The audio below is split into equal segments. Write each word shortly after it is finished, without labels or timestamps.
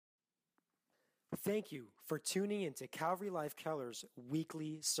Thank you for tuning into Calvary Life Keller's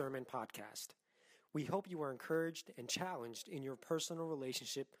weekly sermon podcast. We hope you are encouraged and challenged in your personal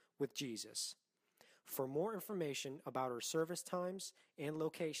relationship with Jesus. For more information about our service times and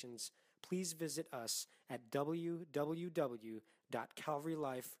locations, please visit us at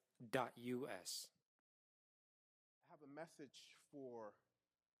www.calvarylife.us. I have a message for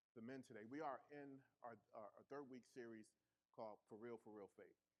the men today. We are in our third week series called For Real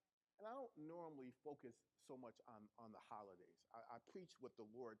Faith. And I don't normally focus so much on the holidays. I preach what the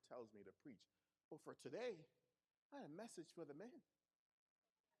Lord tells me to preach. But for today, I had a message for the men.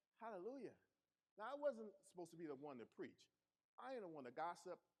 Hallelujah. Now, I wasn't supposed to be the one to preach. I ain't the one to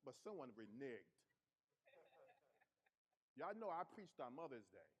gossip, but someone reneged. Y'all know I preached on Mother's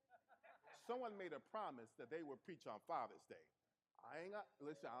Day. Someone made a promise that they would preach on Father's Day.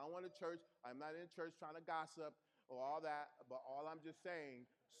 Listen, I don't want to church. I'm not in church trying to gossip or all that, but all I'm just saying,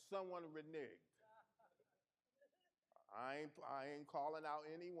 someone reneged. I ain't calling out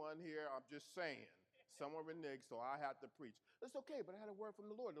anyone here. I'm just saying, someone reneged, so I had to preach. It's okay, but I had a word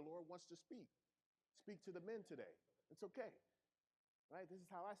from the Lord. The Lord wants to speak to the men today. It's okay, right? This is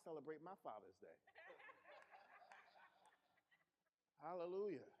how I celebrate my Father's Day.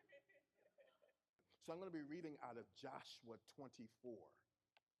 Hallelujah. So I'm going to be reading out of Joshua 24.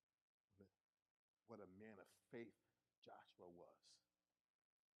 What a man of faith Joshua was.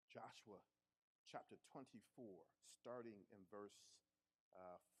 Joshua chapter 24, starting in verse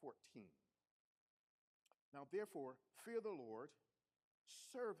 14. Now, therefore, fear the Lord,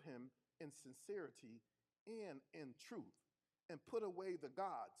 serve him in sincerity and in truth, and put away the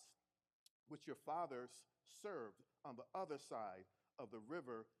gods which your fathers served on the other side of the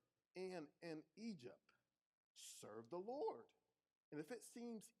river and in Egypt. Serve the Lord. And if it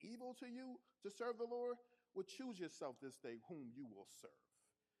seems evil to you to serve the Lord, well, choose yourself this day whom you will serve,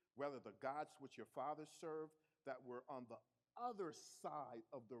 whether the gods which your fathers served that were on the other side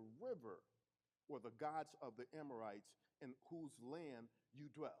of the river, or the gods of the Amorites in whose land you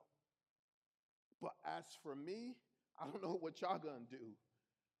dwell. But as for me, I don't know what y'all gonna do.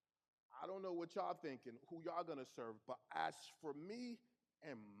 I don't know what y'all thinking, who y'all gonna serve. But as for me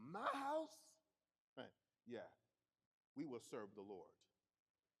and my house, yeah, we will serve the Lord.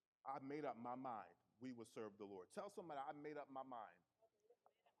 I made up my mind. We will serve the Lord. Tell somebody, I made up my mind.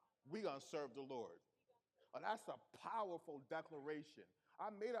 We're going to serve the Lord. Oh, that's a powerful declaration. I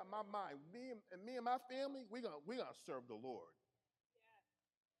made up my mind. Me and my family, we're gonna serve the Lord.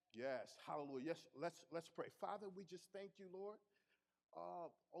 Yes, hallelujah. Yes, let's pray. Father, we just thank you, Lord.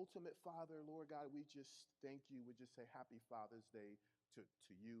 Ultimate Father, Lord God, we just thank you. We just say Happy Father's Day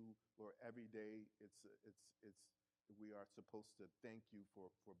to you, Lord. Every day, we are supposed to thank you for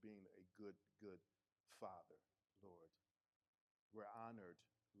being a good Father, Lord. We're honored,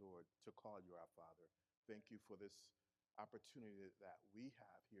 Lord, to call you our Father. Thank you for this opportunity that we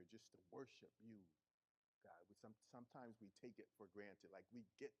have here just to worship you, God. Sometimes we take it for granted, like we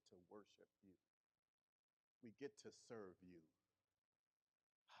get to worship you. We get to serve you.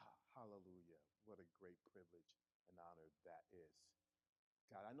 Hallelujah. What a great privilege and honor that is.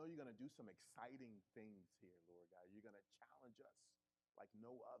 God, I know you're going to do some exciting things here, Lord God. You're going to challenge us like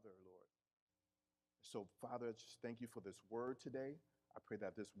no other, Lord. So, Father, just thank you for this word today. I pray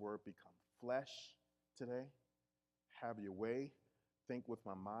that this word become flesh today. Have your way. Think with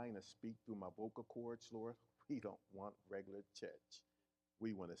my mind and speak through my vocal cords, Lord. We don't want regular church.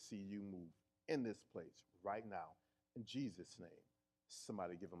 We want to see you move in this place right now. In Jesus' name,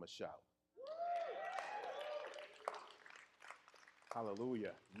 somebody give him a shout.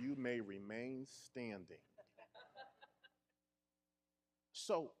 Hallelujah. You may remain standing.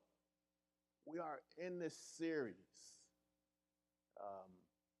 So, we are in this series.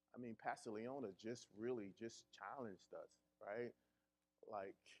 Pastor Leona just really challenged us, right?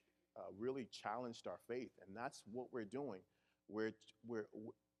 Like, really challenged our faith, and that's what we're doing.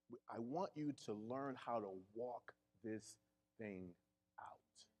 I want you to learn how to walk this thing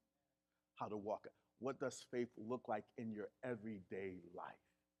out. How to walk it. What does faith look like in your everyday life?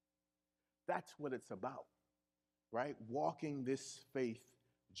 That's what it's about, right? Walking this faith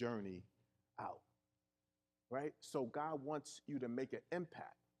journey out, right? So God wants you to make an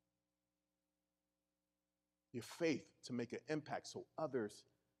impact. Your faith to make an impact so others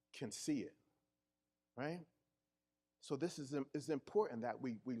can see it, right? So this is important that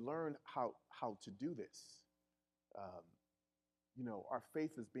we learn how to do this. Our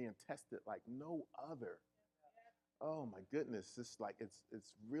faith is being tested like no other. Oh my goodness, it's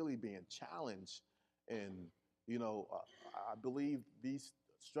really being challenged, and I believe these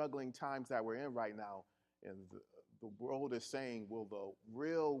struggling times that we're in right now, and the world is saying, will the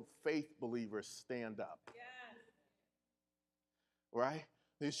real faith believers stand up? Yes. Right?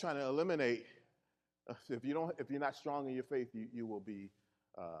 He's trying to eliminate. If you're not strong in your faith, you will be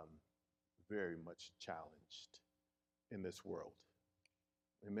very much challenged in this world.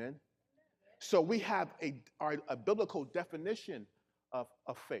 Amen. So we have a biblical definition of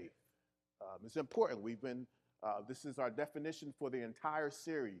faith. It's important. This is our definition for the entire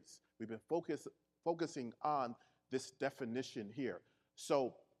series. We've been focusing on this definition here.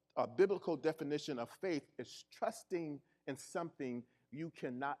 So a biblical definition of faith is trusting in something you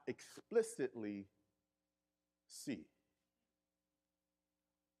cannot explicitly see.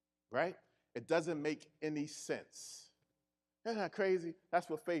 Right? It doesn't make any sense. Isn't that crazy? That's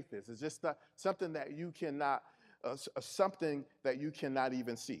what faith is. It's just something that you cannot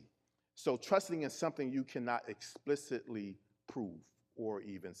even see. So trusting in something you cannot explicitly prove or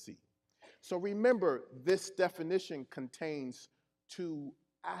even see. So remember, this definition contains two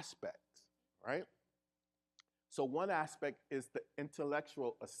aspects, right? So one aspect is the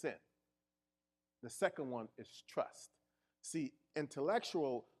intellectual assent. The second one is trust. See,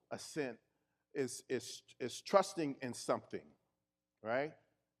 intellectual assent is trusting in something, right?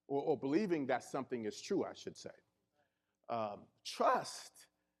 Or believing that something is true, I should say. Trust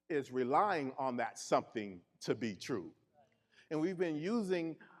is relying on that something to be true. And we've been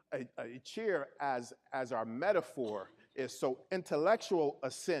using a chair as our metaphor. So intellectual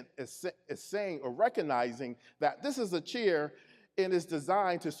assent is saying or recognizing that this is a chair and is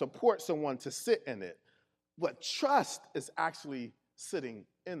designed to support someone to sit in it. But trust is actually sitting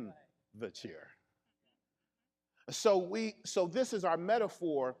in the chair. So this is our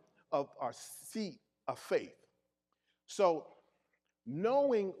metaphor of our seat of faith. So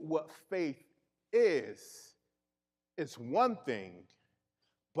knowing what faith is one thing,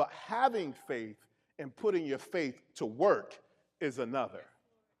 but having faith and putting your faith to work is another.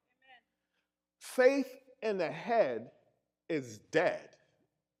 Faith in the head is dead.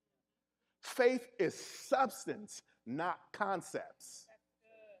 Faith is substance, not concepts.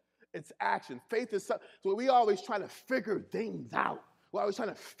 It's action. Faith is so we always trying to figure things out. We're always trying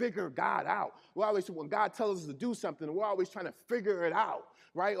to figure God out. When God tells us to do something, we're always trying to figure it out,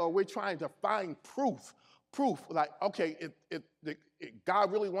 right? Or we're trying to find proof, like, okay,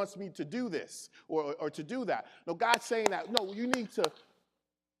 God really wants me to do this or to do that. No, God's saying that, no, you need to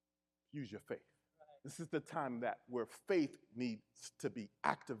use your faith. This is the time where faith needs to be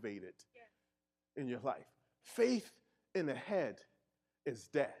activated in your life. Faith in the head is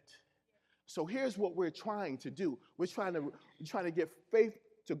dead. So here's what we're trying to do. We're trying to get faith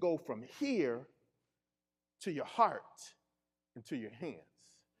to go from here to your heart and to your hands.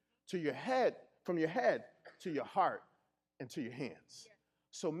 To your head, from your head to your heart and to your hands.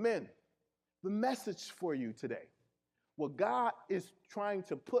 So men, the message for you today, what God is trying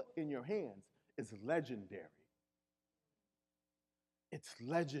to put in your hands is legendary. It's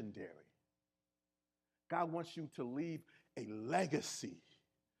legendary. God wants you to leave a legacy.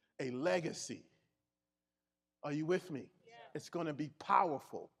 A legacy. Are you with me? Yeah. It's going to be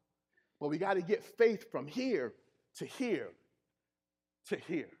powerful. But we got to get faith from here to here to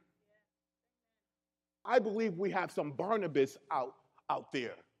here. I believe we have some Barnabas out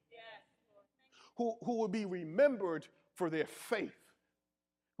there who will be remembered for their faith,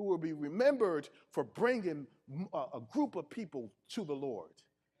 who will be remembered for bringing a group of people to the Lord.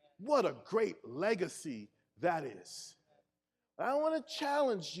 What a great legacy that is. I want to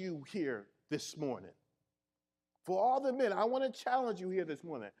challenge you here this morning. For all the men, I want to challenge you here this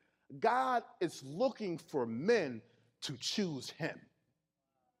morning. God is looking for men to choose him.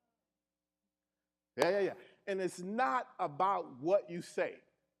 Yeah. And it's not about what you say.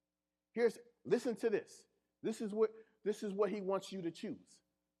 Listen to this. This is what he wants you to choose.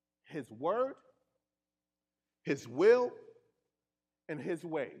 His word, his will, and his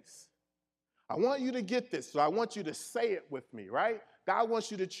ways. I want you to get this, so I want you to say it with me, right? God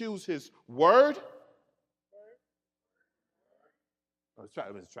wants you to choose his word. Let's try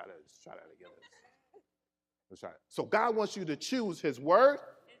that again. Let's try it. So God wants you to choose his word,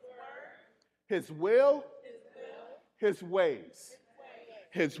 his will, his ways.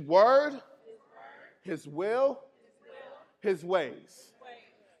 His word, his will, his ways.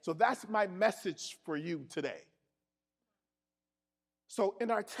 So that's my message for you today. So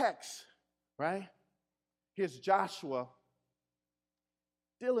in our text, right, here's Joshua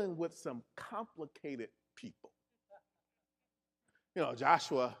dealing with some complicated people. You know,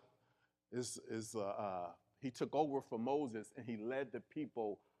 Joshua he took over from Moses and he led the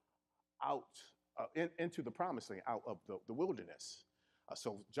people out into the promised land, out of the wilderness.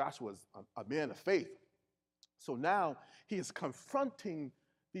 So Joshua's a man of faith. So now he is confronting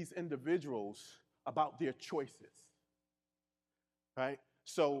these individuals about their choices, right?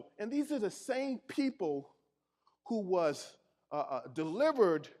 So, and these are the same people who was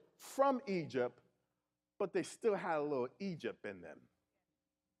delivered from Egypt, but they still had a little Egypt in them.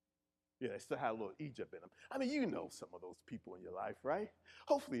 Yeah, they still had a little Egypt in them. I mean, you know some of those people in your life, right?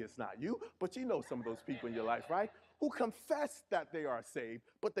 Hopefully it's not you, but you know some of those people in your life, right? Who confess that they are saved,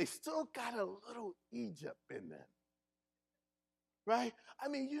 but they still got a little Egypt in them, right? I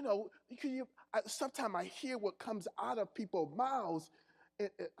mean, you know, sometimes I hear what comes out of people's mouths,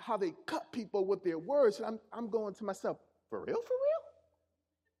 how they cut people with their words, and I'm going to myself, for real, for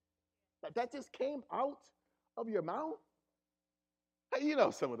real? That just came out of your mouth? Hey, you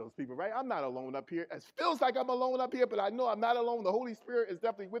know some of those people, right? I'm not alone up here. It feels like I'm alone up here, but I know I'm not alone. The Holy Spirit is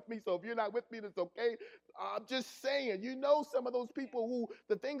definitely with me. So if you're not with me, that's okay. I'm just saying, you know some of those people who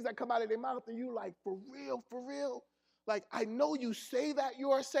the things that come out of their mouth and you like, for real, for real? Like, I know you say that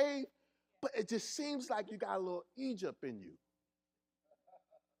you are saved, but it just seems like you got a little Egypt in you.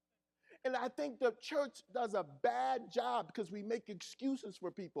 And I think the church does a bad job because we make excuses for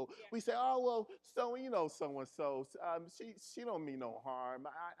people. Yeah. We say, oh, well, so, you know, so-and-so, she don't mean no harm.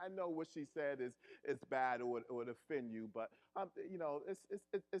 I know what she said is bad or would offend you, but, you know,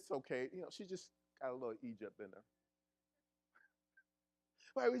 it's okay. You know, she just got a little Egypt in her.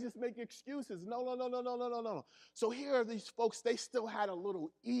 Right, we just make excuses. No. So here are these folks, they still had a little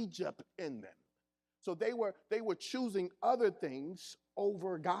Egypt in them. So they were choosing other things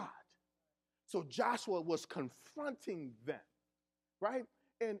over God. So Joshua was confronting them, right?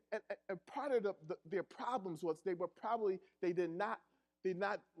 And part of their problems was they did not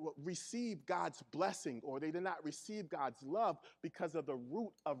receive God's blessing, or they did not receive God's love because of the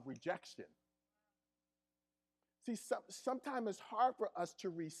root of rejection. See, sometimes it's hard for us to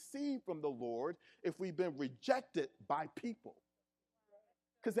receive from the Lord if we've been rejected by people.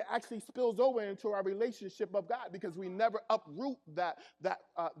 Because it actually spills over into our relationship of God, because we never uproot that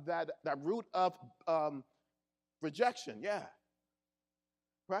root of rejection. Yeah,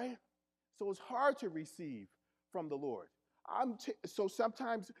 right. So it's hard to receive from the Lord. So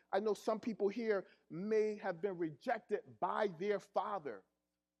sometimes I know some people here may have been rejected by their father.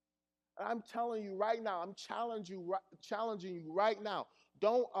 And I'm telling you right now, I'm challenging you right now.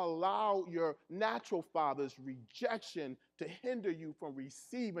 Don't allow your natural father's rejection to hinder you from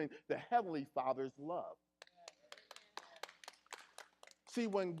receiving the Heavenly Father's love. See,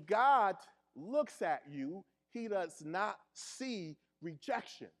 when God looks at you, he does not see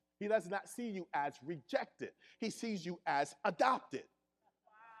rejection. He does not see you as rejected. He sees you as adopted.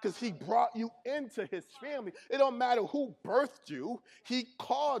 Because he brought you into his family. It don't matter who birthed you. He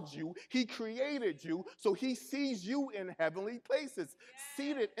called you. He created you. So he sees you in heavenly places,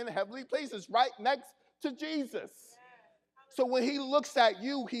 seated in heavenly places, right next to Jesus. So when he looks at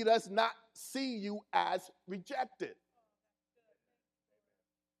you, he does not see you as rejected.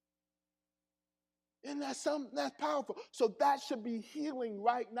 And that's powerful. So that should be healing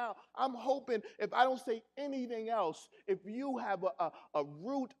right now. I'm hoping, if I don't say anything else, if you have a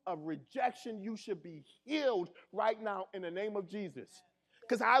root of rejection, you should be healed right now in the name of Jesus.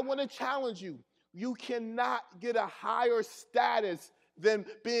 Because I want to challenge you. You cannot get a higher status than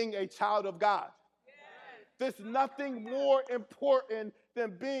being a child of God. There's nothing more important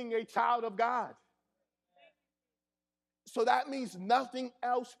than being a child of God. So that means nothing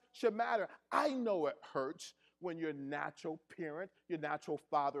else should matter. I know it hurts when your natural parent, your natural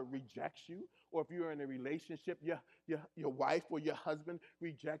father rejects you, or if you're in a relationship, your wife or your husband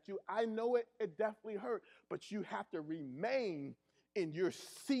rejects you. I know it definitely hurt, but you have to remain in your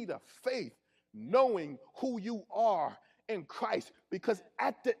seat of faith, knowing who you are in Christ. Because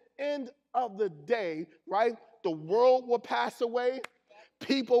at the end of the day, right, the world will pass away,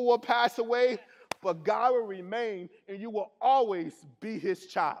 people will pass away, but God will remain, and you will always be his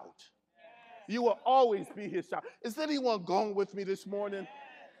child. You will always be his child. Is anyone going with me this morning?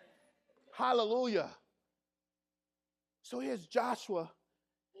 Hallelujah. So here's Joshua.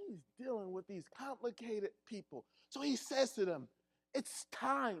 He's dealing with these complicated people. So he says to them, it's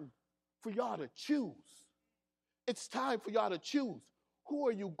time for y'all to choose. It's time for y'all to choose. Who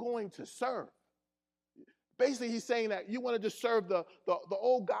are you going to serve? Basically, he's saying that you want to just serve the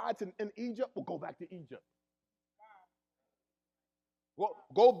old gods in Egypt, well, go back to Egypt. Well,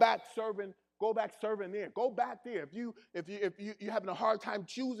 go back serving there. Go back there. If you're having a hard time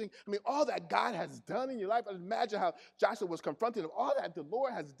choosing, I mean, all that God has done in your life. Imagine how Joshua was confronting him. All that the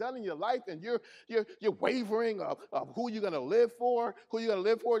Lord has done in your life, and you're wavering of who you're going to live for,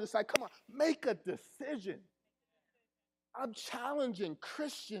 Just like, come on, make a decision. I'm challenging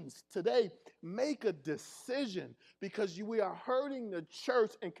Christians today, make a decision because we are hurting the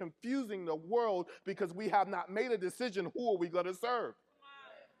church and confusing the world because we have not made a decision. Who are we going to serve?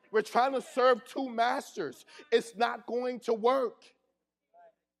 We're trying to serve two masters. It's not going to work.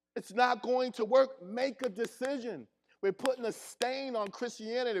 It's not going to work. Make a decision. We're putting a stain on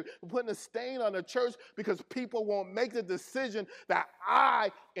Christianity. We're putting a stain on the church because people won't make the decision that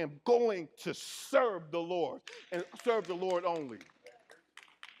I am going to serve the Lord and serve the Lord only.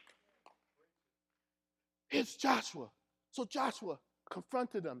 It's Joshua. So Joshua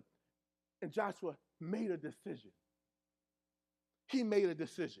confronted them, and Joshua made a decision. He made a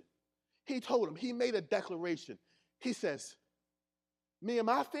decision. He told him, he made a declaration. He says, me and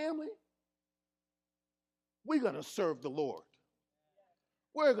my family, we're going to serve the Lord.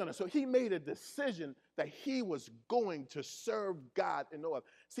 We're going to serve. He made a decision that he was going to serve God and no other.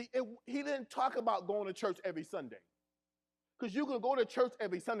 See, he didn't talk about going to church every Sunday. Because you can go to church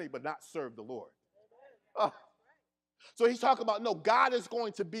every Sunday but not serve the Lord. So he's talking about, no, God is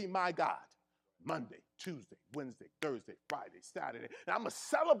going to be my God. Monday, Tuesday, Wednesday, Thursday, Friday, Saturday. And I'm going to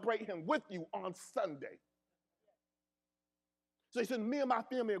celebrate him with you on Sunday. So he said, me and my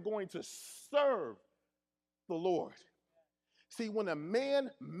family are going to serve the Lord. See, when a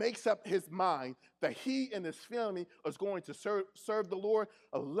man makes up his mind that he and his family is going to serve the Lord,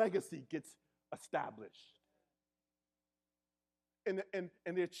 a legacy gets established. And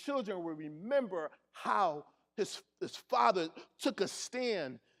their children will remember how his father took a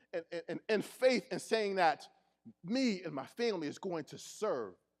stand and faith in saying that me and my family is going to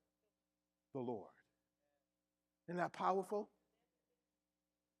serve the Lord. Isn't that powerful?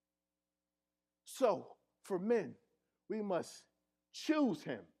 So, for men, we must choose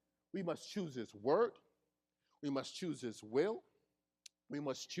him. We must choose his word. We must choose his will. We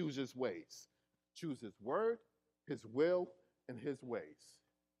must choose his ways. Choose his word, his will, and his ways.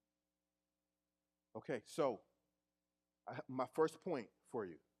 Okay, so my first point for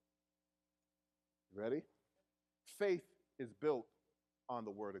you. Ready? Faith is built on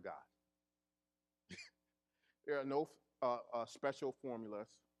the word of God. There are no special formulas.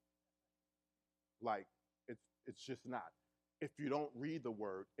 Like, it's just not. If you don't read the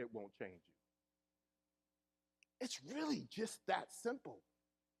word, it won't change you. It's really just that simple.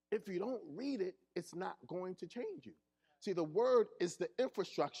 If you don't read it, it's not going to change you. See, the word is the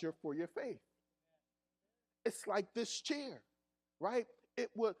infrastructure for your faith. It's like this chair, right? It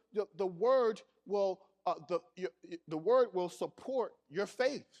will the word will the word will support your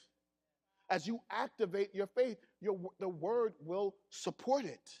faith. As you activate your faith, the word will support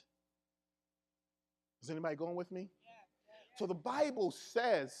it. Is anybody going with me? So the Bible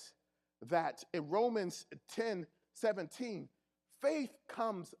says that in Romans 10:17, faith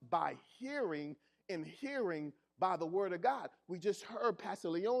comes by hearing, and hearing by the word of God. We just heard Pastor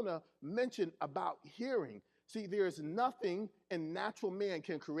Leona mention about hearing. See, there is nothing in natural man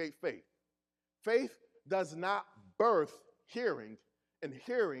can create faith. Faith does not birth hearing, and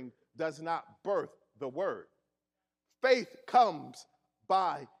hearing does not birth the word. Faith comes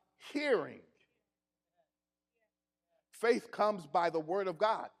by hearing. Faith comes by the word of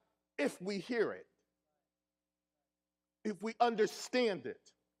God if we hear it, if we understand it,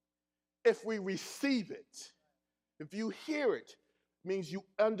 if we receive it. If you hear it, means you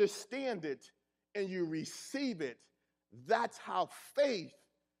understand it and you receive it. That's how faith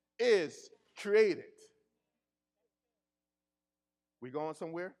is created. We going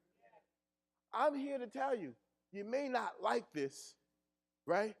somewhere? I'm here to tell you, you may not like this,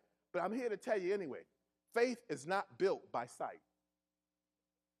 right? But I'm here to tell you anyway. Faith is not built by sight.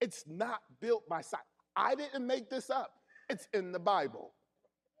 It's not built by sight. I didn't make this up. It's in the Bible.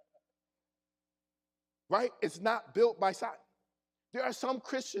 Right? It's not built by sight. There are some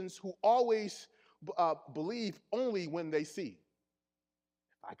Christians who always believe only when they see.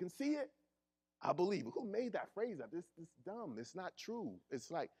 If I can see it, I believe it. Who made that phrase up? This is dumb. It's not true.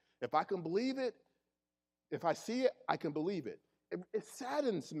 It's like, if I can believe it, if I see it, I can believe it. It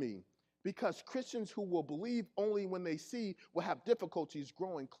saddens me because Christians who will believe only when they see will have difficulties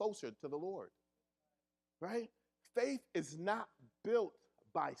growing closer to the Lord. Right? Faith is not built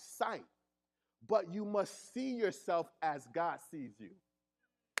by sight, but you must see yourself as God sees you.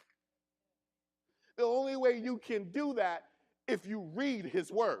 The only way you can do that if you read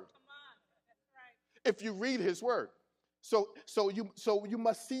his word. If you read his word. So you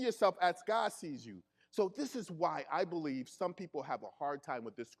must see yourself as God sees you. So this is why I believe some people have a hard time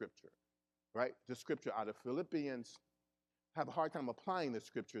with this scripture. Right? The scripture out of Philippians, have a hard time applying the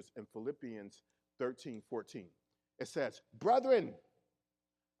scriptures in Philippians 13:14. It says, brethren,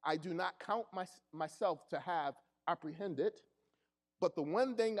 I do not count myself to have apprehend it. But the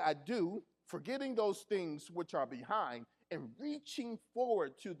one thing I do, forgetting those things which are behind and reaching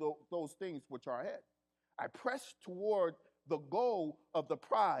forward to those things which are ahead, I press toward the goal of the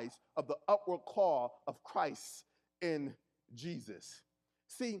prize of the upward call of Christ in Jesus.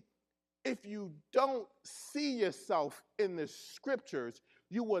 See, if you don't see yourself in the scriptures,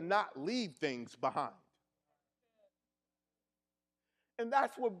 you will not leave things behind. And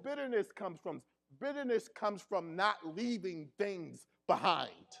that's where bitterness comes from. Bitterness comes from not leaving things behind.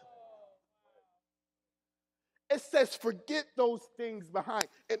 It says, forget those things behind.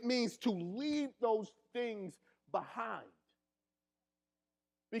 It means to leave those things behind.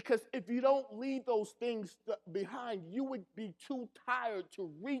 Because if you don't leave those things behind, you would be too tired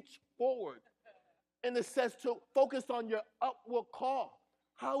to reach forward. And it says to focus on your upward call.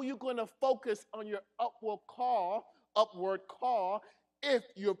 How are you going to focus on your upward call if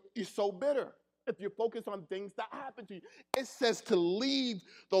you're so bitter? If you focus on things that happen to you. It says to leave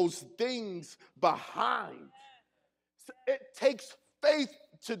those things behind. So it takes faith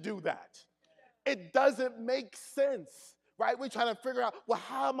to do that. It doesn't make sense, right? We're trying to figure out, well,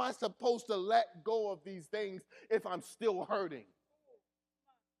 how am I supposed to let go of these things if I'm still hurting?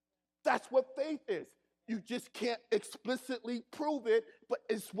 That's what faith is. You just can't explicitly prove it, but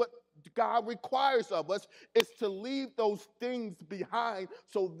it's what God requires of us, is to leave those things behind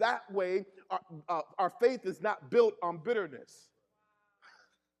so that way our faith is not built on bitterness.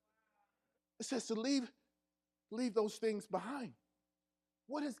 It says to leave those things behind.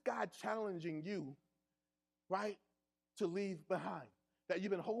 What is God challenging you, right, to leave behind? That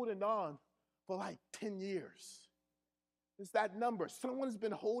you've been holding on for like 10 years. It's that number. Someone's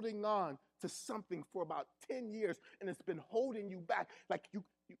been holding on to something for about 10 years, and it's been holding you back. Like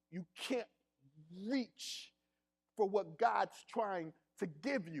you can't reach for what God's trying to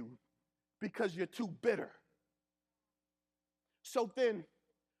give you because you're too bitter. So then,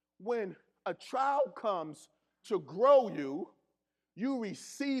 when a trial comes to grow you, you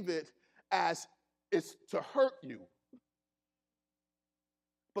receive it as it's to hurt you.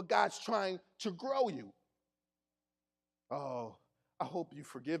 But God's trying to grow you. Oh, I hope you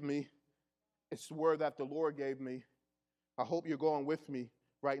forgive me. It's the word that the Lord gave me. I hope you're going with me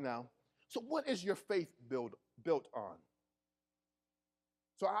right now. So what is your faith built on?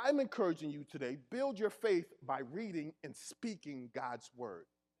 So I'm encouraging you today, build your faith by reading and speaking God's word.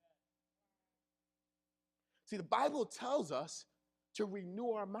 See, the Bible tells us to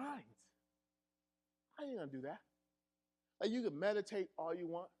renew our minds. How are you going to do that? Like, you can meditate all you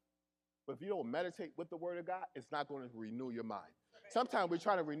want, but if you don't meditate with the word of God, it's not going to renew your mind. Sometimes we're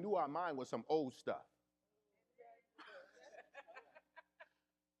trying to renew our mind with some old stuff.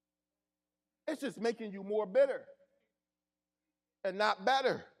 It's just making you more bitter and not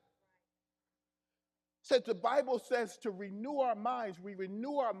better. So the Bible says to renew our minds. We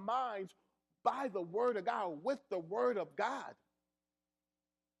renew our minds by the word of God, with the word of God.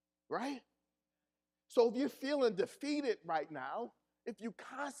 Right? So if you're feeling defeated right now, if you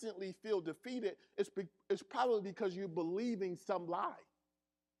constantly feel defeated, it's probably because you're believing some lie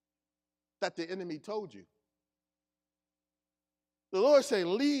that the enemy told you. The Lord saying,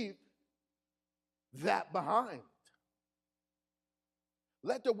 leave that behind.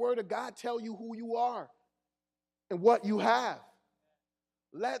 Let the word of God tell you who you are and what you have.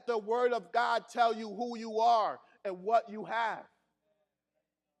 Let the word of God tell you who you are and what you have.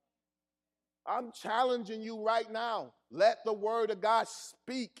 I'm challenging you right now. Let the word of God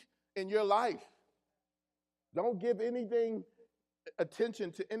speak in your life. Don't give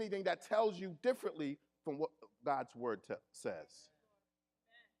attention to anything that tells you differently from what God's word says.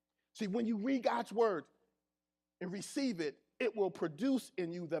 See, when you read God's word and receive it, it will produce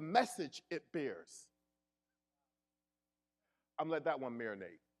in you the message it bears. I'm going to let that one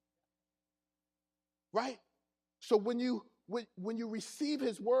marinate. Right? So when you receive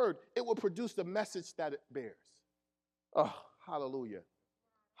his word, it will produce the message that it bears. Oh, hallelujah.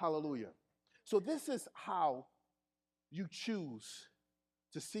 Hallelujah. So this is how you choose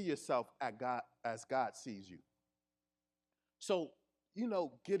to see yourself as God sees you. So, you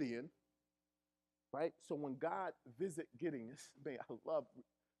know Gideon, right? So when God visited Gideon, man, I love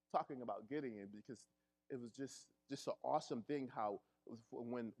talking about Gideon because it was just an awesome thing how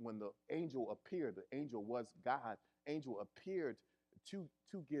when the angel appeared, the angel was God, angel appeared to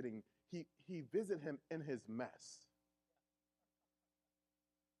Gideon, he visited him in his mess.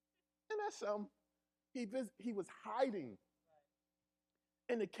 And that's he was hiding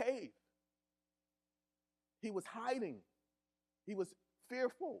in the cave. He was hiding. He was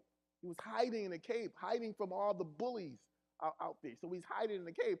fearful. He was hiding in the cave, hiding from all the bullies out there. So he's hiding in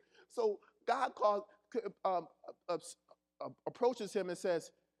the cave. So God approaches him and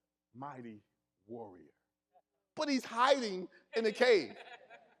says, mighty warrior. But he's hiding in the cave.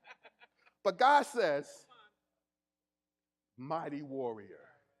 But God says, mighty warrior.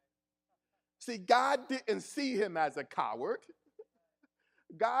 See, God didn't see him as a coward.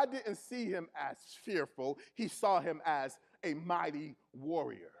 God didn't see him as fearful. He saw him as a mighty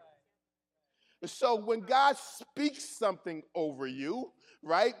warrior. So when God speaks something over you,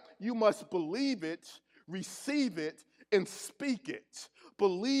 right, you must believe it, receive it, and speak it.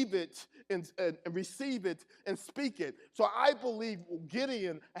 Believe it and receive it and speak it. So I believe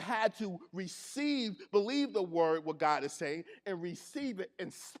Gideon had to believe the word, what God is saying, and receive it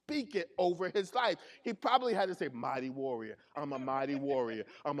and speak it over his life. He probably had to say, mighty warrior, I'm a mighty warrior,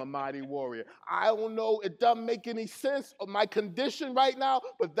 I'm a mighty warrior. I don't know, it doesn't make any sense of my condition right now,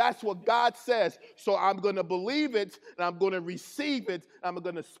 but that's what God says. So I'm going to believe it, and I'm going to receive it, and I'm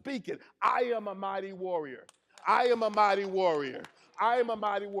going to speak it. I am a mighty warrior. I am a mighty warrior. I am a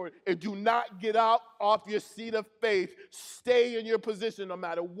mighty warrior. And do not get out off your seat of faith. Stay in your position no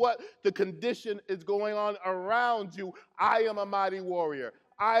matter what the condition is going on around you. I am a mighty warrior.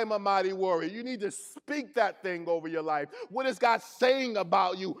 I am a mighty warrior. You need to speak that thing over your life. What is God saying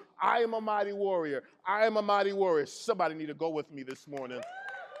about you? I am a mighty warrior. I am a mighty warrior. Somebody need to go with me this morning.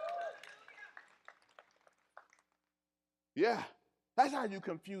 Yeah, that's how you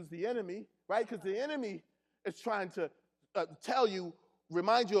confuse the enemy, right? Because the enemy is trying to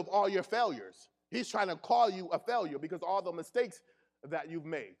remind you of all your failures. He's trying to call you a failure because all the mistakes that you've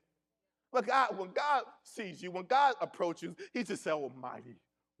made. But when God sees you, when God approaches, he just says, oh, mighty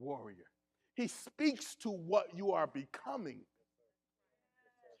warrior. He speaks to what you are becoming.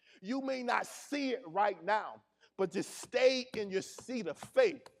 You may not see it right now, but just stay in your seat of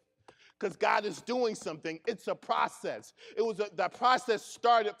faith. Because God is doing something. It's a process. That process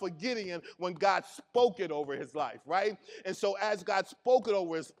started for Gideon when God spoke it over his life, right? And so as God spoke it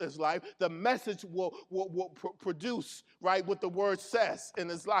over his life, the message will produce, right, what the word says in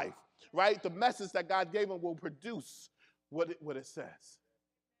his life, right? The message that God gave him will produce what it says.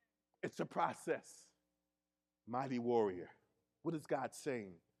 It's a process. Mighty warrior. What is God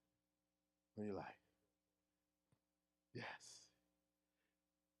saying in your life? Yes.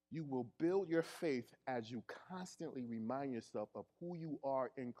 You will build your faith as you constantly remind yourself of who you are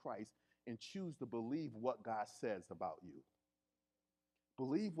in Christ and choose to believe what God says about you.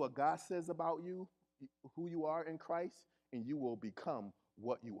 Believe what God says about you, who you are in Christ, and you will become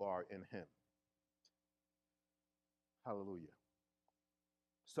what you are in him. Hallelujah.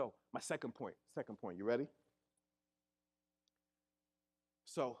 So, my second point, you ready?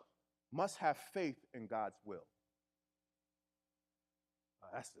 So, must have faith in God's will.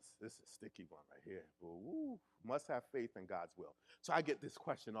 This is a sticky one right here. Ooh, must have faith in God's will. So I get this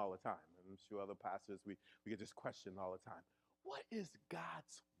question all the time. I'm sure other pastors, we get this question all the time. What is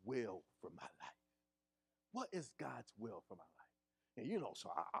God's will for my life? What is God's will for my life? And so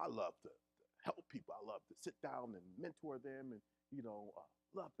I love to help people. I love to sit down and mentor them and,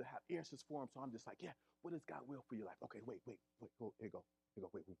 love to have answers for them. So I'm just like, yeah, what is God's will for your life? Okay, wait. Oh, here you go.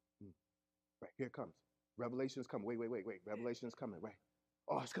 Wait. Right, here it comes. Revelation is coming. Wait. Revelation is coming, right?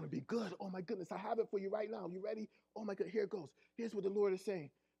 Oh, it's going to be good. Oh, my goodness. I have it for you right now. You ready? Oh, my God. Here it goes. Here's what the Lord is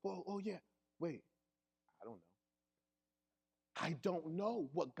saying. Oh, yeah. Wait. I don't know. I don't know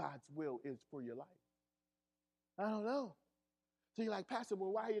what God's will is for your life. I don't know. So you're like, Pastor,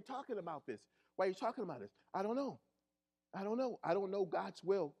 well, why are you talking about this? Why are you talking about this? I don't know. I don't know God's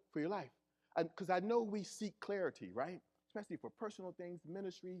will for your life. Because I know we seek clarity, right? Especially for personal things,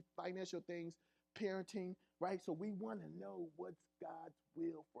 ministry, financial things, parenting, right? So we want to know what's God's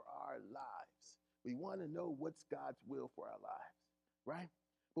will for our lives. We want to know what's God's will for our lives, right?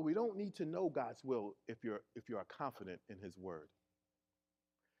 But we don't need to know God's will if you're confident in his word.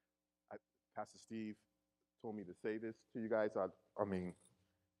 Pastor Steve told me to say this to you guys. I mean,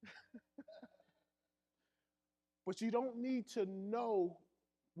 but you don't need to know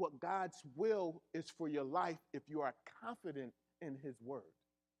what God's will is for your life if you are confident in his word.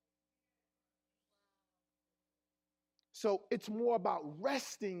 So it's more about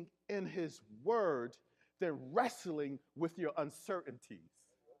resting in his word than wrestling with your uncertainties.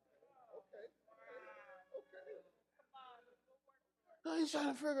 Okay. He's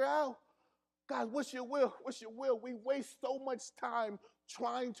trying to figure out, God, what's your will? What's your will? We waste so much time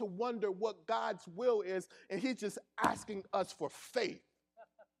trying to wonder what God's will is, and he's just asking us for faith.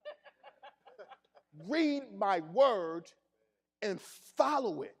 Read my word and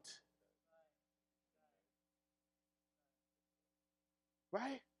follow it.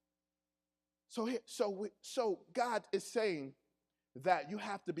 Right? So God is saying, that you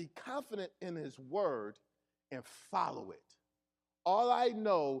have to be confident in his word and follow it. All I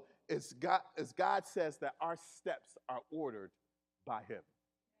know is God says that our steps are ordered by him.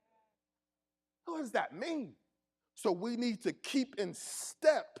 What does that mean? So we need to keep in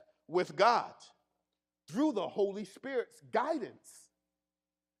step with God through the Holy Spirit's guidance.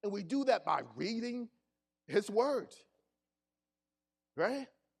 And we do that by reading his word. Right?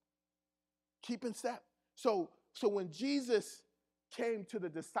 Keep in step. So when Jesus came to the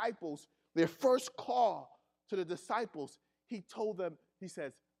disciples, their first call to the disciples, he told them, he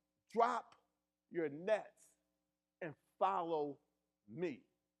says, drop your nets and follow me.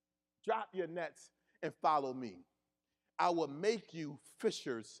 Drop your nets and follow me. I will make you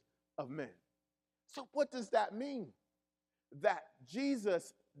fishers of men. So what does that mean? That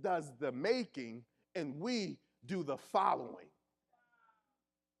Jesus does the making and we do the following.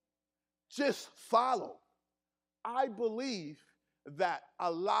 Just follow. I believe that a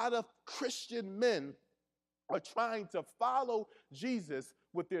lot of Christian men are trying to follow Jesus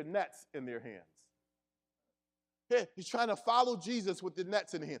with their nets in their hands. Yeah, he's trying to follow Jesus with the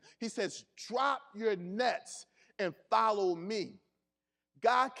nets in hand. He says, drop your nets and follow me.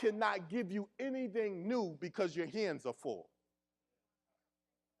 God cannot give you anything new because your hands are full.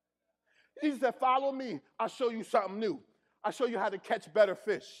 He said, follow me. I'll show you something new. I'll show you how to catch better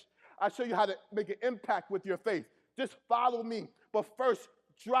fish. I'll show you how to make an impact with your faith. Just follow me. But first,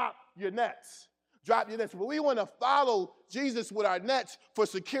 drop your nets. Drop your nets. But we want to follow Jesus with our nets for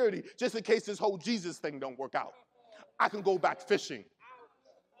security, just in case this whole Jesus thing don't work out. I can go back fishing.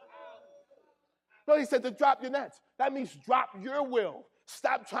 No, he said to drop your nets. That means drop your will.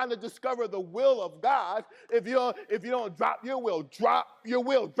 Stop trying to discover the will of God. If you don't drop your will, drop your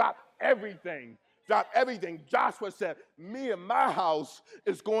will. Drop everything. Drop everything. Joshua said, me and my house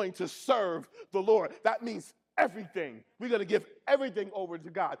is going to serve the Lord. That means everything. We're going to give everything over to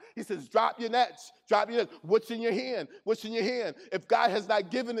God. He says, drop your nets. Drop your nets. What's in your hand? What's in your hand? If God has not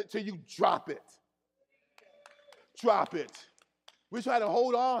given it to you, drop it. Drop it. We try to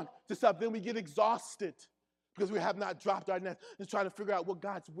hold on to stuff, then we get exhausted because we have not dropped our nets and trying to figure out what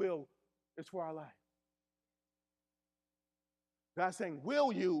God's will is for our life. God's saying,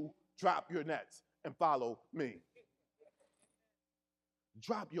 will you drop your nets and follow me?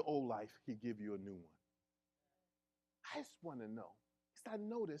 Drop your old life, he'll give you a new one. I just want to know, because I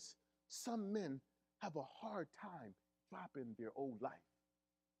notice some men have a hard time dropping their old life.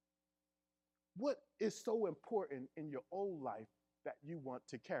 What is so important in your old life that you want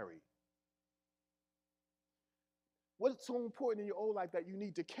to carry? What's so important in your old life that you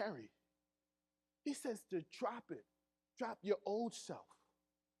need to carry? He says to drop it. Drop your old self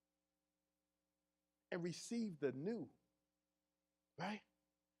and receive the new, right?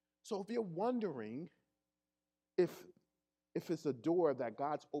 So if you're wondering if it's a door that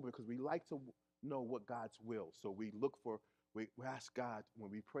God's open, because we like to know what God's will. So we ask God, when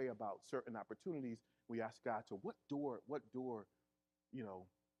we pray about certain opportunities, we ask God to what door,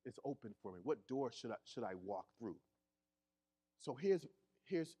 is open for me? What door should I walk through? So here's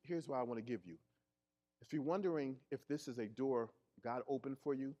what I want to give you. If you're wondering if this is a door God opened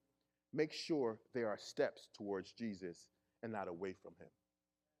for you, make sure there are steps towards Jesus and not away from him.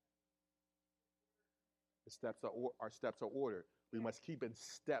 Our steps are ordered. We must keep in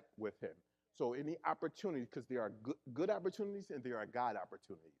step with him. So any opportunity, because there are good opportunities and there are God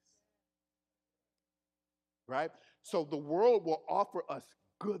opportunities. Right? So the world will offer us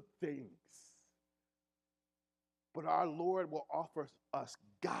good things. But our Lord will offer us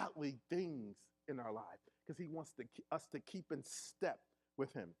godly things in our life because he wants us to keep in step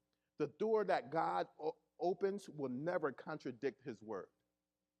with him. The door that God opens will never contradict his word.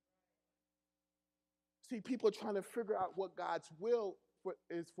 See, people are trying to figure out what God's will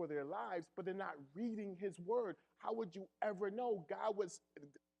is for their lives, but they're not reading his word. How would you ever know?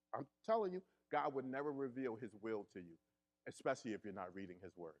 I'm telling you, God would never reveal his will to you, especially if you're not reading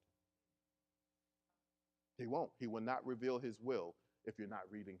his word. He won't. He will not reveal his will if you're not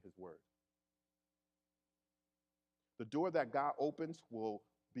reading his word. The door that God opens will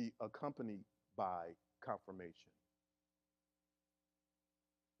be accompanied by confirmation.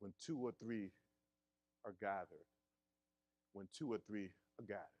 When two or three are gathered. When two or three are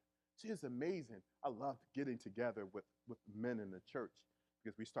gathered. See, it's amazing. I love getting together with men in the church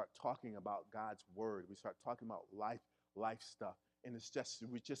because we start talking about God's word. We start talking about life stuff. And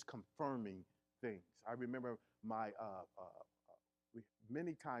we're just confirming things. I remember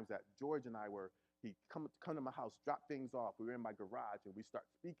many times that George and I he'd come to my house, drop things off. We were in my garage and we start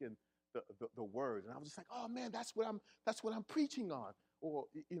speaking the word. And I was just like, oh man, that's what I'm preaching on. Or,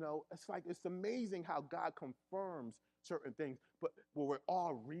 it's like it's amazing how God confirms certain things, but we're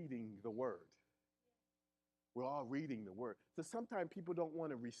all reading the word. We're all reading the word. So sometimes people don't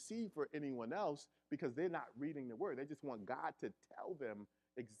want to receive for anyone else because they're not reading the word. They just want God to tell them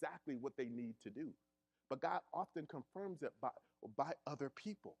exactly what they need to do. But God often confirms it by other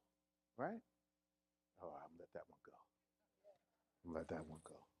people, right? Oh, I'm let that one go. I'm let that one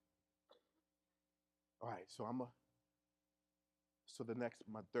go. All right, so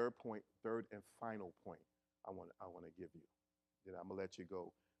my third and final point I want to give you. Then I'm gonna let you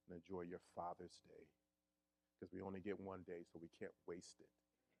go and enjoy your Father's Day because we only get one day, so we can't waste it.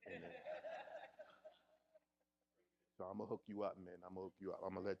 Amen. So I'm gonna hook you up, man. I'm gonna hook you up.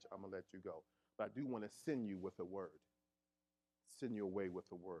 I'm gonna let you go. But I do want to send you with a word. Send you away with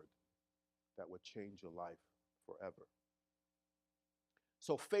a word that would change your life forever.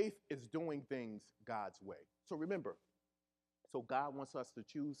 So faith is doing things God's way. So remember, so God wants us to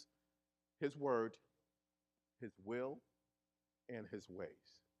choose his word, his will, and his ways.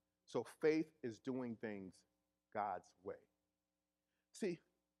 So faith is doing things God's way. See,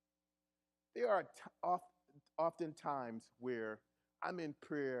 there are often times where I'm in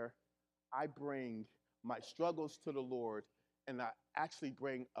prayer, I bring my struggles to the Lord, and I actually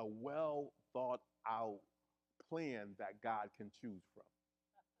bring a well thought out plan that God can choose from.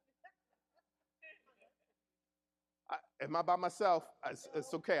 Am I by myself?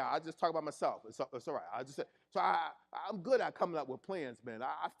 It's okay. I just talk about myself. It's all right. I'm good at coming up with plans, man.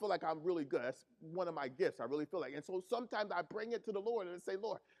 I feel like I'm really good. That's one of my gifts. I really feel like. And so sometimes I bring it to the Lord and say,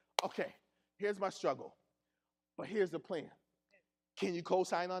 Lord, okay, here's my struggle, but here's the plan. Can you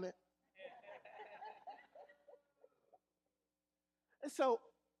co-sign on it? And so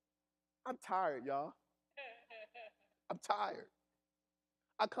I'm tired, y'all. I'm tired.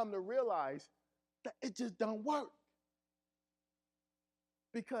 I come to realize that it just don't work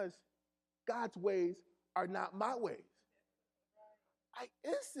because God's ways are not my ways.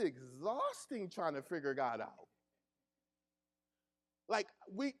 It's exhausting trying to figure God out. Like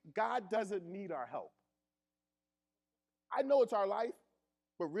God doesn't need our help. I know it's our life,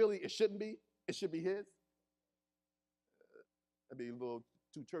 but really it shouldn't be. It should be his. That'd be a little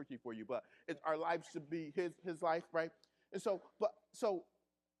too churchy for you, but our life should be his life, right? And so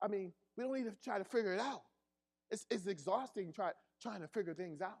we don't need to try to figure it out. It's exhausting trying to figure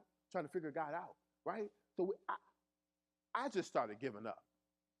things out, trying to figure God out, right? So I just started giving up.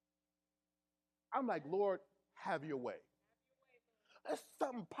 I'm like, Lord, have your way. That's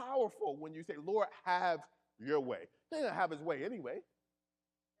something powerful when you say, Lord, have your way. He doesn't have his way anyway.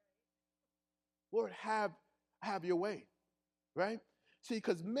 Lord, have your way, right? See,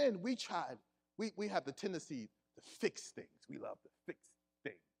 because men, we have the tendency to fix things. We love to fix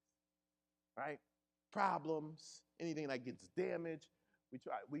things, right? Problems, anything that gets damaged,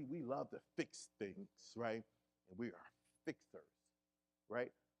 we love to fix things, right? And we are fixers,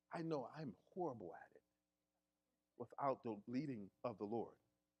 right? I know I'm horrible at it without the leading of the Lord.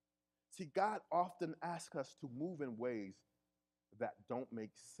 See, God often asks us to move in ways that don't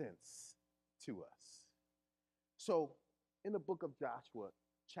make sense to us. So, in the book of Joshua,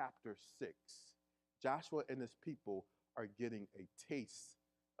 chapter 6, Joshua and his people are getting a taste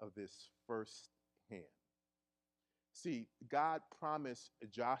of this firsthand. See, God promised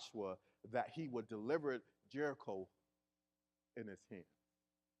Joshua that he would deliver Jericho in his hand.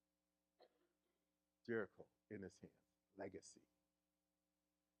 Jericho in his hand. Legacy.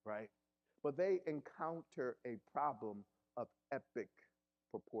 Right? But they encounter a problem of epic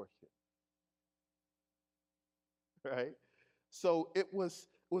proportion. Right? So it was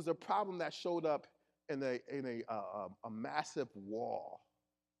a problem that showed up in a massive wall,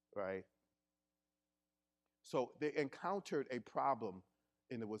 right? So they encountered a problem,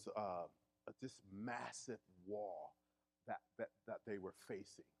 and it was this massive wall that they were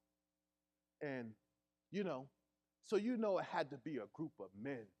facing, and so it had to be a group of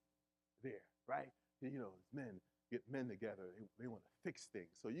men there, right? Men get men together. They want to fix things.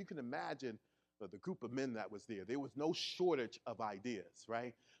 So you can imagine the group of men that was there. There was no shortage of ideas,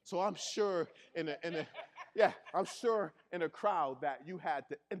 right? So I'm sure I'm sure in a crowd that you had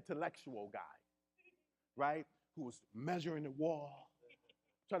the intellectual guy, right? Who was measuring the wall,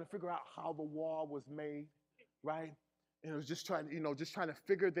 trying to figure out how the wall was made, right? And it was just trying to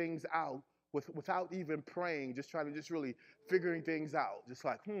figure things out without even praying, just really figuring things out. Just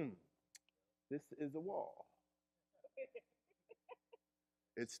like, this is a wall.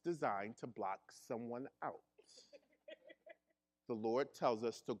 It's designed to block someone out. The Lord tells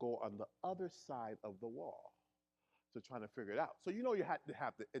us to go on the other side of the wall to trying to figure it out. So you had to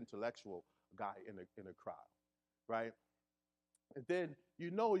have the intellectual guy in a crowd, right? And then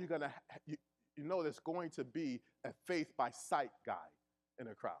you know you know there's going to be a faith by sight guy in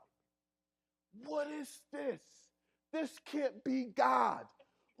a crowd. What is this? This can't be God.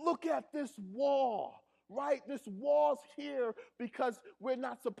 Look at this wall, right? This wall's here because we're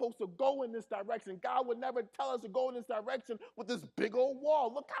not supposed to go in this direction. God would never tell us to go in this direction with this big old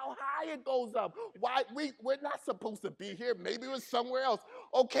wall. Look how high it goes up. Why we're not supposed to be here. Maybe it was somewhere else.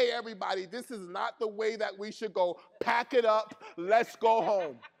 Okay, everybody, this is not the way that we should go. Pack it up. Let's go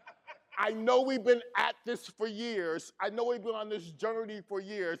home. I know we've been at this for years. I know we've been on this journey for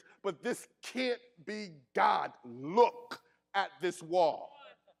years, but this can't be God. Look at this wall.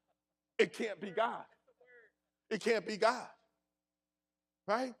 It can't be God. It can't be God.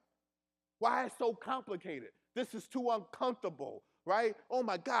 Right? Why is it so complicated? This is too uncomfortable, right? Oh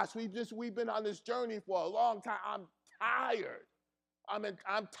my gosh, we've been on this journey for a long time. I'm tired.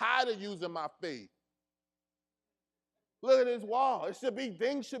 I'm tired of using my faith. Look at this wall.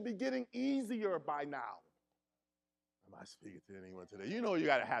 Things should be getting easier by now. Am I speaking to anyone today? You know you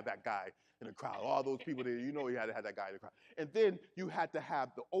got to have that guy in the crowd. All those people there, you know you had to have that guy in the crowd. And then you had to have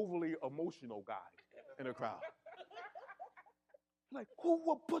the overly emotional guy in the crowd. Like, who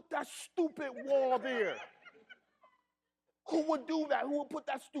would put that stupid wall there? Who would do that? Who would put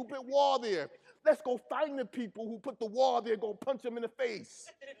that stupid wall there? Let's go find the people who put the wall there, go punch them in the face,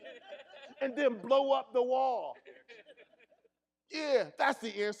 and then blow up the wall. Yeah, that's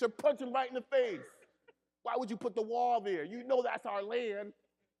the answer. Punch him right in the face. Why would you put the wall there? You know that's our land.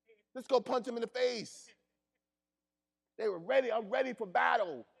 Let's go punch him in the face. They were ready. I'm ready for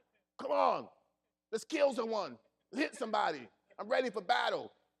battle. Come on. Let's kill someone. Hit somebody. I'm ready for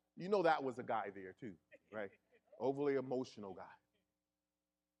battle. You know that was a guy there too, right? Overly emotional guy.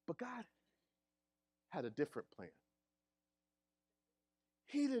 But God had a different plan.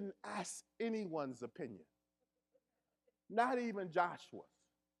 He didn't ask anyone's opinion. Not even Joshua's.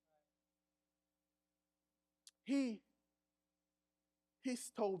 He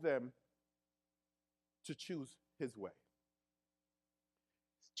told them to choose his way.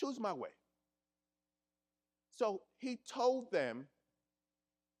 Choose my way. So he told them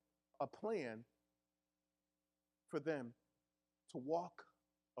a plan for them to walk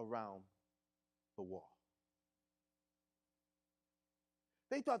around the wall.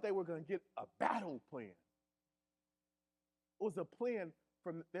 They thought they were going to get a battle plan. It was a plan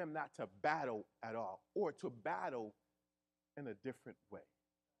for them not to battle at all, or to battle in a different way.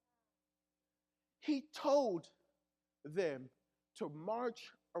 He told them to march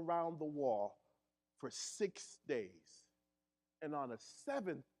around the wall for 6 days. And on the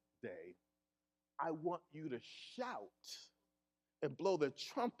 7th day, I want you to shout and blow the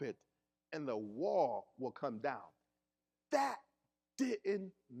trumpet, and the wall will come down. That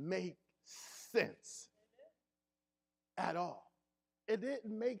didn't make sense at all. It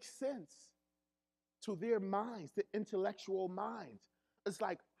didn't make sense to their minds, the intellectual minds. It's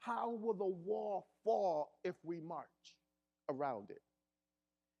like, how will the wall fall if we march around it?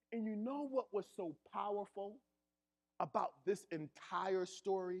 And you know what was so powerful about this entire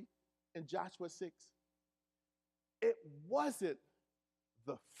story in Joshua 6? It wasn't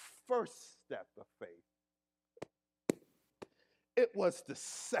the first step of faith. It was the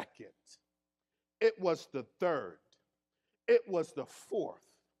second. It was the third. It was the fourth.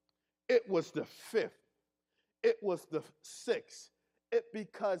 It was the fifth. It was the sixth.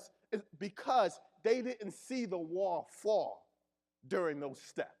 Because they didn't see the wall fall during those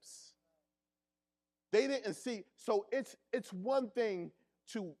steps. They didn't see. So it's one thing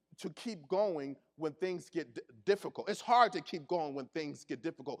to keep going when things get difficult. It's hard to keep going when things get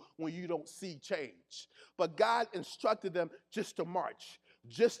difficult, when you don't see change. But God instructed them just to march,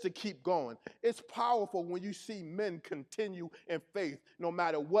 just to keep going. It's powerful when you see men continue in faith, no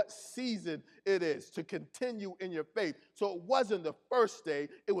matter what season it is, to continue in your faith. So it wasn't the first day,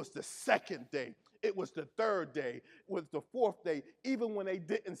 it was the second day. It was the third day, it was the fourth day. Even when they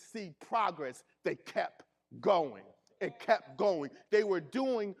didn't see progress, they kept going. It kept going. They were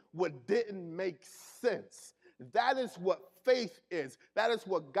doing what didn't make sense. That is what faith is. That is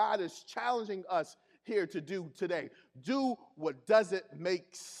what God is challenging us here to do today. Do what doesn't make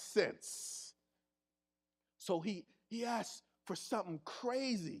sense. So he asked for something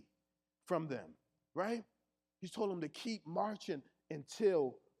crazy from them, right? He told them to keep marching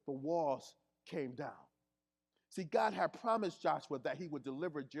until the walls came down. See, God had promised Joshua that he would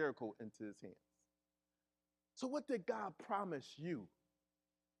deliver Jericho into his hands. So what did God promise you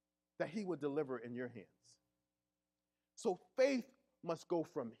that he would deliver in your hands? So faith must go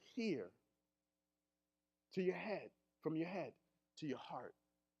from here to your head, from your head to your heart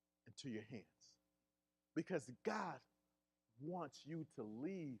and to your hands. Because God wants you to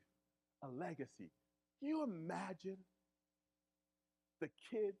leave a legacy. Can you imagine the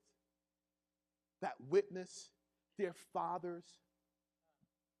kids that witness their fathers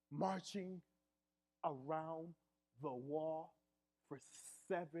marching around the wall for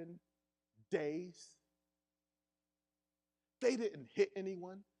 7 days? They didn't hit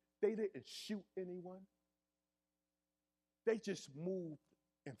anyone. They didn't shoot anyone. They just moved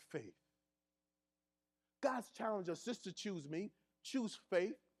in faith. God's challenged us just to choose me, choose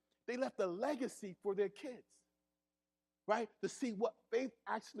faith. They left a legacy for their kids, right? To see what faith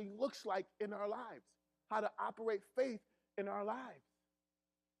actually looks like in our lives, how to operate faith in our lives.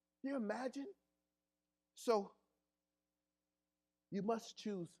 Can you imagine? So, you must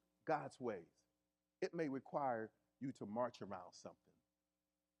choose God's ways. It may require you to march around something,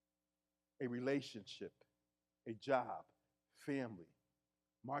 a relationship, a job, family.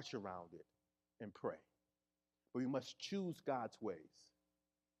 March around it and pray. But we must choose God's ways.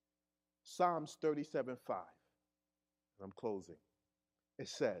 Psalms 37:5, and I'm closing. It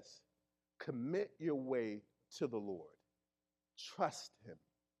says, commit your way to the Lord. Trust him,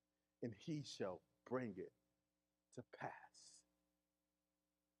 and he shall bring it to pass.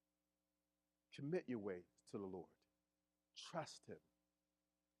 Commit your way to the Lord. Trust him.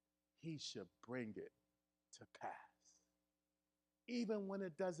 He shall bring it to pass. Even when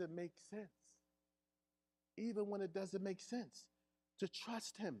it doesn't make sense. Even when it doesn't make sense. To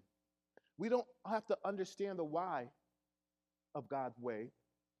trust him. We don't have to understand the why of God's way,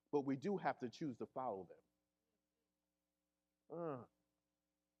 but we do have to choose to follow them.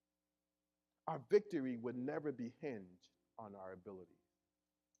 Our victory would never be hinged on our ability.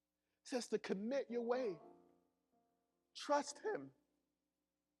 It says to commit your way. Trust him,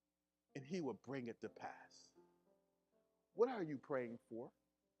 and he will bring it to pass. What are you praying for?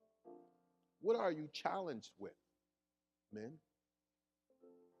 What are you challenged with, men?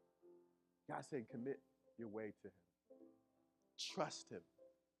 God saying, commit your way to him. Trust him.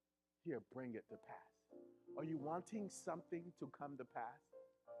 He'll bring it to pass. Are you wanting something to come to pass?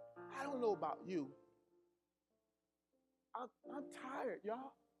 I don't know about you. I'm tired,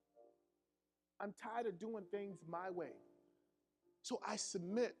 y'all. I'm tired of doing things my way. So I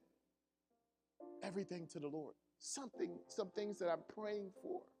submit everything to the Lord. Some things that I'm praying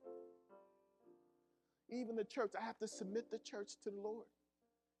for. Even the church, I have to submit the church to the Lord.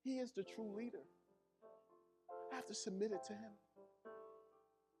 He is the true leader. I have to submit it to him.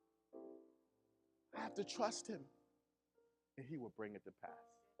 I have to trust him, and he will bring it to pass.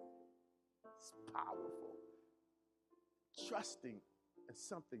 It's powerful. Trusting is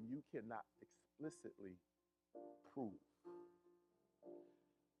something you cannot explicitly prove.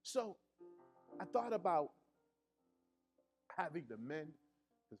 So I thought about having the men,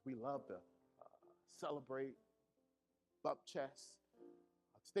 because we love to celebrate, bump chests.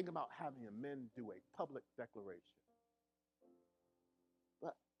 I was thinking about having the men do a public declaration.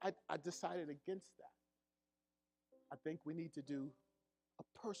 But I decided against that. I think we need to do a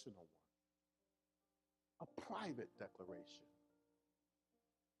personal one, a private declaration.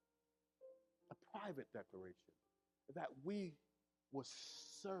 A private declaration that we will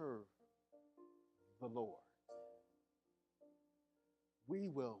serve the Lord. We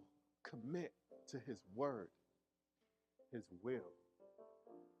will commit to his word, his will,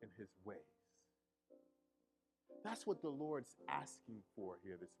 and his ways. That's what the Lord's asking for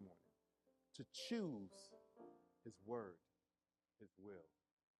here this morning. To choose his word, his will,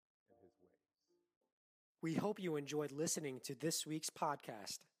 and his ways. We hope you enjoyed listening to this week's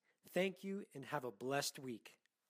podcast. Thank you and have a blessed week.